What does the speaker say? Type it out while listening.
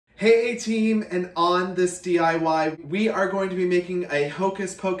Hey A-Team, and on this DIY, we are going to be making a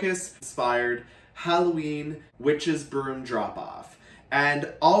Hocus Pocus inspired Halloween witch's broom drop-off.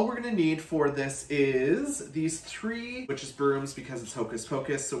 And all we're gonna need for this is these 3 witch's brooms because it's Hocus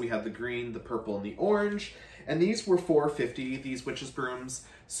Pocus. So we have the green, the purple, and the orange. And these were $4.50, these witch's brooms.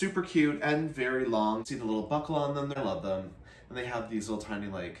 Super cute and very long. See the little buckle on them? I love them. And they have these little tiny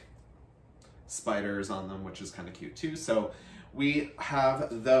like spiders on them, which is kind of cute too. So we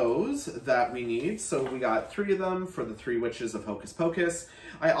have those that we need. So we got 3 of them for the 3 witches of Hocus Pocus.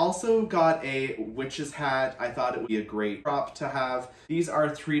 I also got a witch's hat. I thought it would be a great prop to have. These are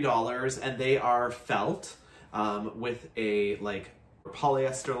 $3 and they are felt with a like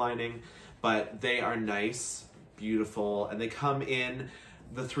polyester lining, but they are nice, beautiful, and they come in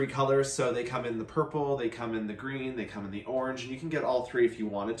the 3 colors. So they come in the purple, they come in the green, they come in the orange, and you can get all 3 if you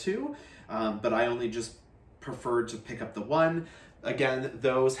wanted to, but I only just preferred to pick up the 1. Again,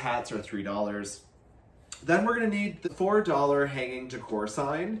 those hats are $3. Then we're gonna need the $4 hanging decor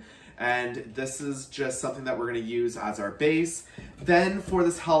sign, and this is just something that we're gonna use as our base. Then for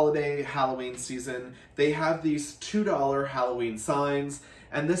this holiday Halloween season, they have these $2 Halloween signs,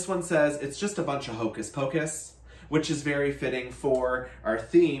 and this one says it's just a bunch of Hocus Pocus, which is very fitting for our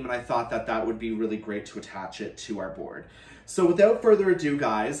theme, and I thought that that would be really great to attach it to our board. So without further ado,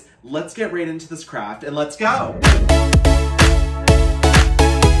 guys, let's get right into this craft and let's go!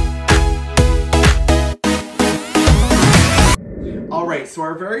 All right, so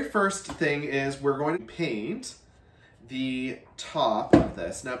our very first thing is we're going to paint the top of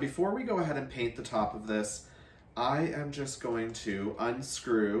this. Now, before we go ahead and paint the top of this, I am just going to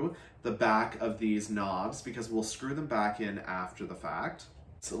unscrew the back of these knobs because we'll screw them back in after the fact.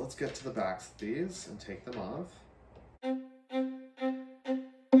 So let's get to the backs of these and take them off.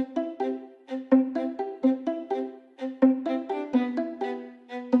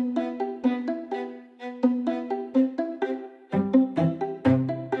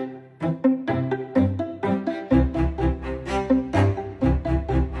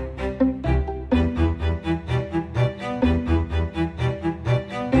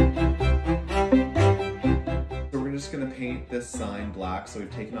 This sign black, so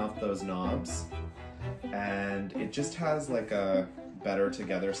we've taken off those knobs, and it just has like a better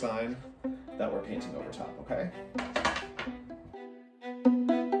together sign that we're painting over top, okay?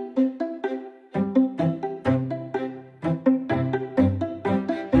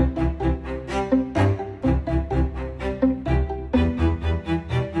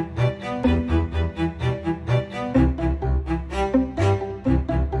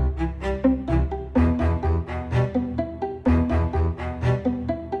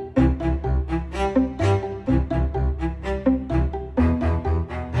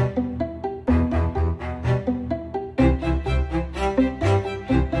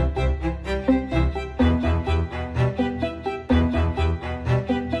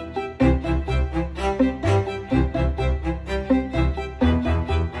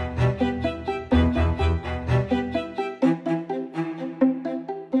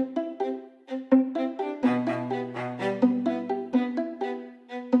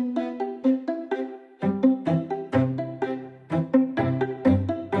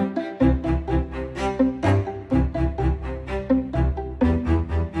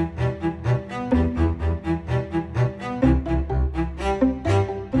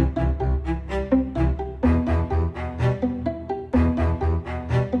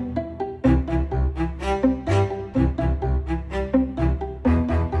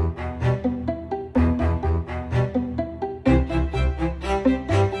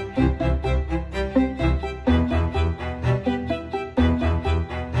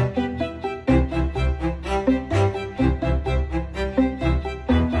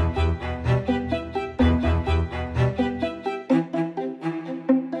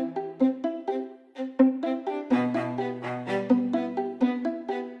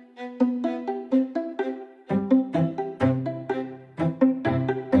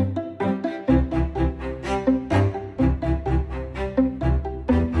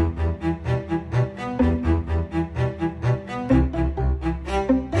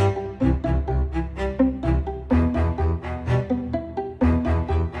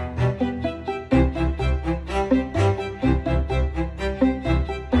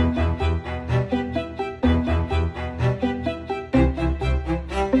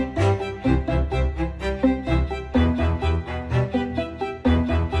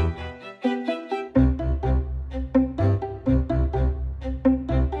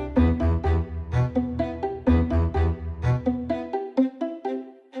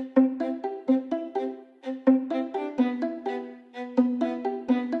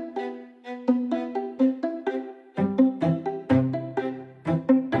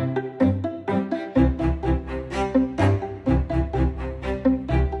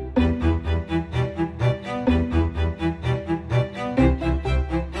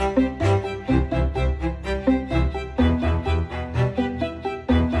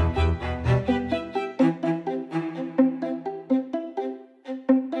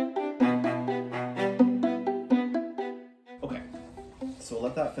 So we'll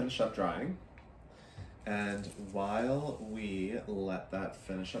let that finish up drying. And while we let that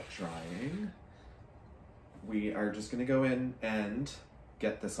finish up drying, we are just gonna go in and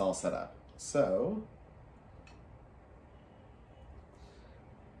get this all set up. So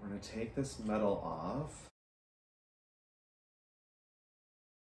we're gonna take this metal off.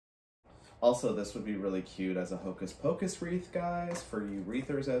 Also, this would be really cute as a Hocus Pocus wreath, guys, for you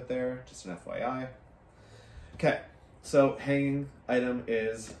wreathers out there, just an FYI. Okay, so hanging item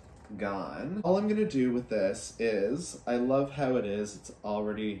is gone. All I'm gonna do with this is, I love how it is, it's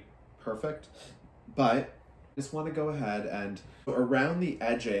already perfect, but I just wanna go ahead and around the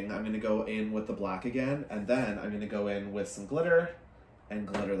edging, I'm gonna go in with the black again, and then I'm gonna go in with some glitter and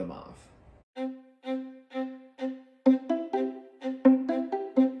glitter them off.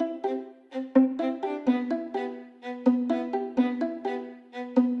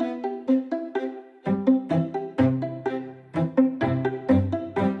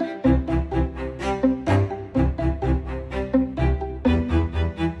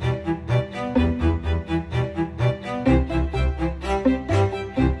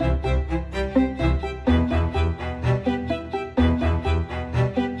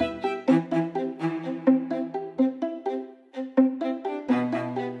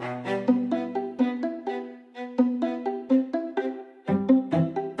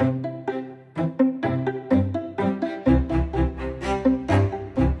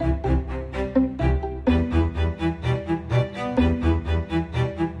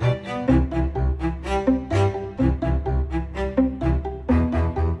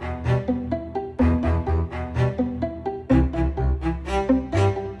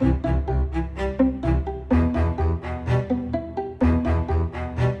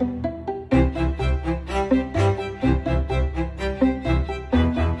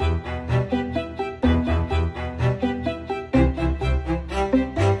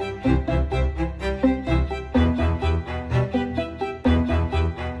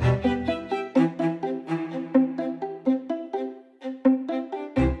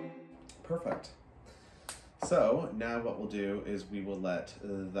 Perfect. So now what we'll do is we will let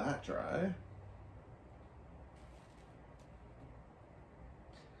that dry.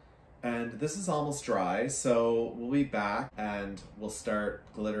 And this is almost dry, so we'll be back and we'll start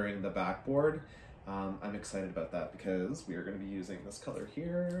glittering the backboard. I'm excited about that because we are going to be using this color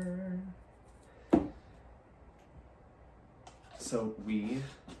here. So we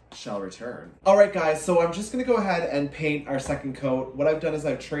shall return. All right, guys, so I'm just gonna go ahead and paint our second coat. What I've done is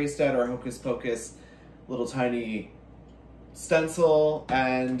I've traced out our Hocus Pocus little tiny stencil,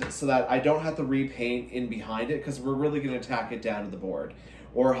 and so that I don't have to repaint in behind it, because we're really gonna tack it down to the board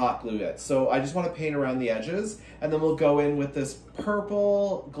or hot glue it. So I just wanna paint around the edges, and then we'll go in with this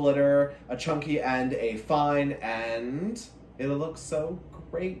purple glitter, a chunky and a fine, and it'll look so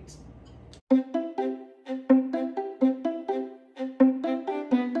great.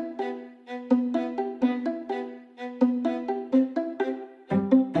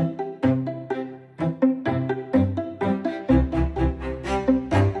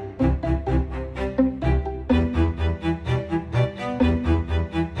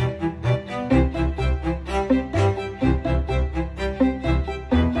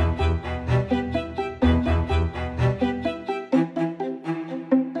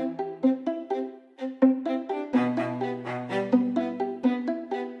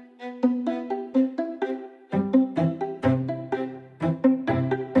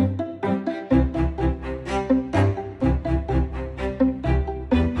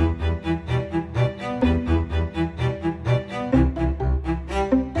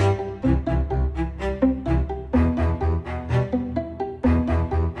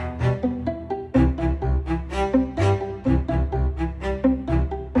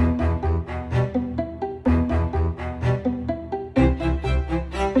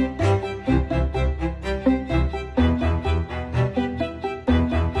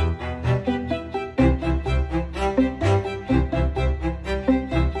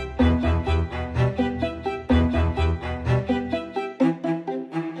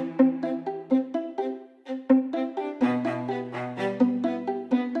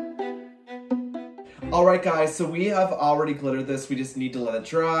 All right, guys, so we have already glittered this. We just need to let it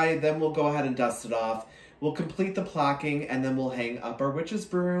dry. Then we'll go ahead and dust it off. We'll complete the placking, and then we'll hang up our witches'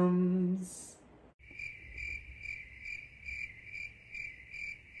 brooms.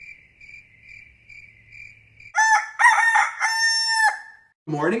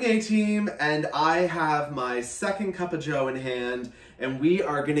 Morning, A-Team, and I have my second cup of joe in hand, and we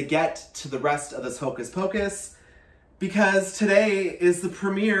are gonna get to the rest of this Hocus Pocus, because today is the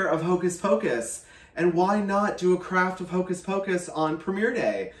premiere of Hocus Pocus. And why not do a craft of Hocus Pocus on premiere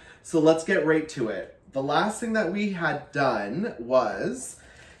day? So let's get right to it. The last thing that we had done was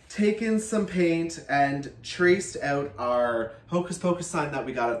taken some paint and traced out our Hocus Pocus sign that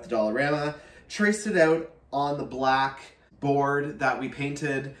we got at the Dollarama, traced it out on the black board that we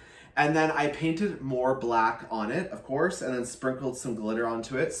painted, and then I painted more black on it, of course, and then sprinkled some glitter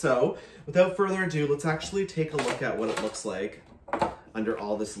onto it. So without further ado, let's actually take a look at what it looks like under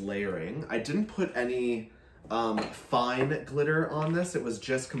all this layering. I didn't put any fine glitter on this. It was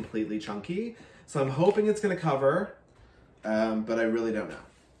just completely chunky. So I'm hoping it's gonna cover, but I really don't know.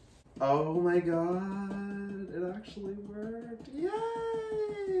 Oh my God, it actually worked. Yay!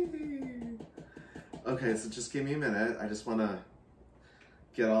 Okay, so just give me a minute. I just wanna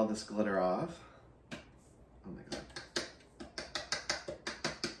get all this glitter off. Oh my God.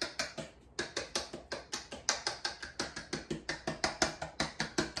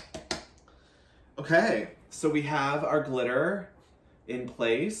 Okay, so we have our glitter in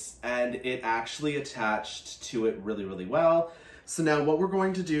place and it actually attached to it really, really well. So now what we're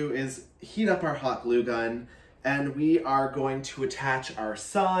going to do is heat up our hot glue gun and we are going to attach our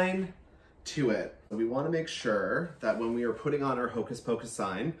sign to it. We want to make sure that when we are putting on our Hocus Pocus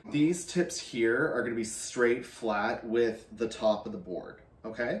sign, these tips here are going to be straight flat with the top of the board,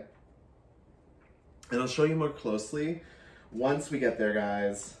 okay? And I'll show you more closely once we get there,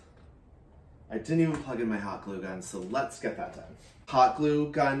 guys. I didn't even plug in my hot glue gun, so let's get that done. Hot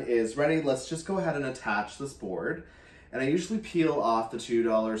glue gun is ready. Let's just go ahead and attach this board. And I usually peel off the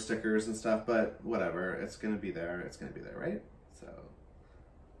 $2 stickers and stuff, but whatever, it's gonna be there. It's gonna be there, right? So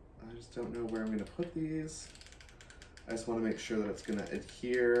I just don't know where I'm gonna put these. I just wanna make sure that it's gonna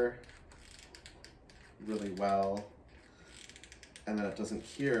adhere really well and that it doesn't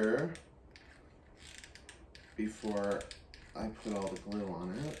cure before I put all the glue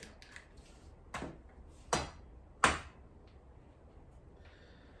on it.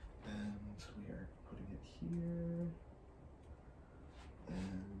 Here,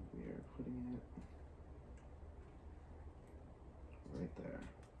 and we are putting it right there.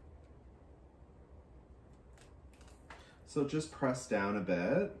 So just press down a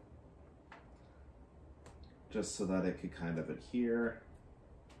bit, just so that it could kind of adhere.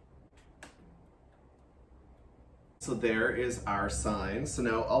 So there is our sign. So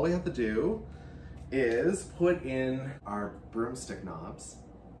now all we have to do is put in our broomstick knobs.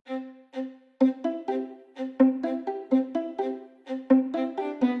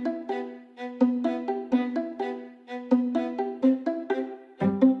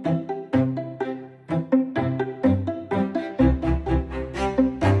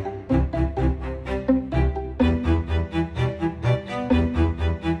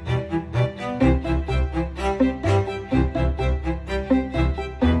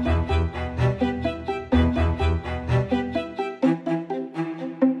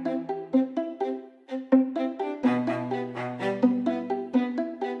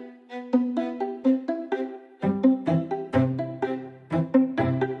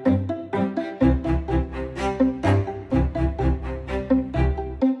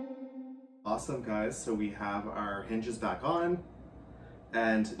 Awesome, guys, so we have our hinges back on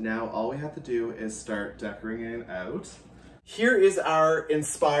and now all we have to do is start decorating it out. Here is our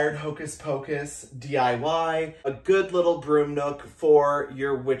inspired Hocus Pocus DIY, a good little broom nook for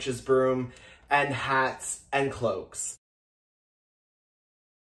your witch's broom and hats and cloaks.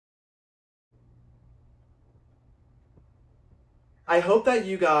 I hope that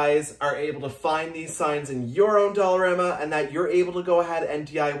you guys are able to find these signs in your own Dollarama and that you're able to go ahead and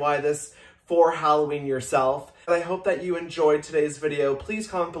DIY this for Halloween yourself. And I hope that you enjoyed today's video. Please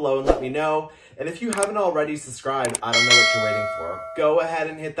comment below and let me know. And if you haven't already subscribed, I don't know what you're waiting for. Go ahead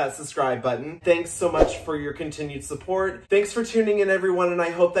and hit that subscribe button. Thanks so much for your continued support. Thanks for tuning in, everyone, and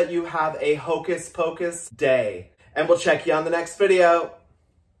I hope that you have a Hocus Pocus day. And we'll check you on the next video.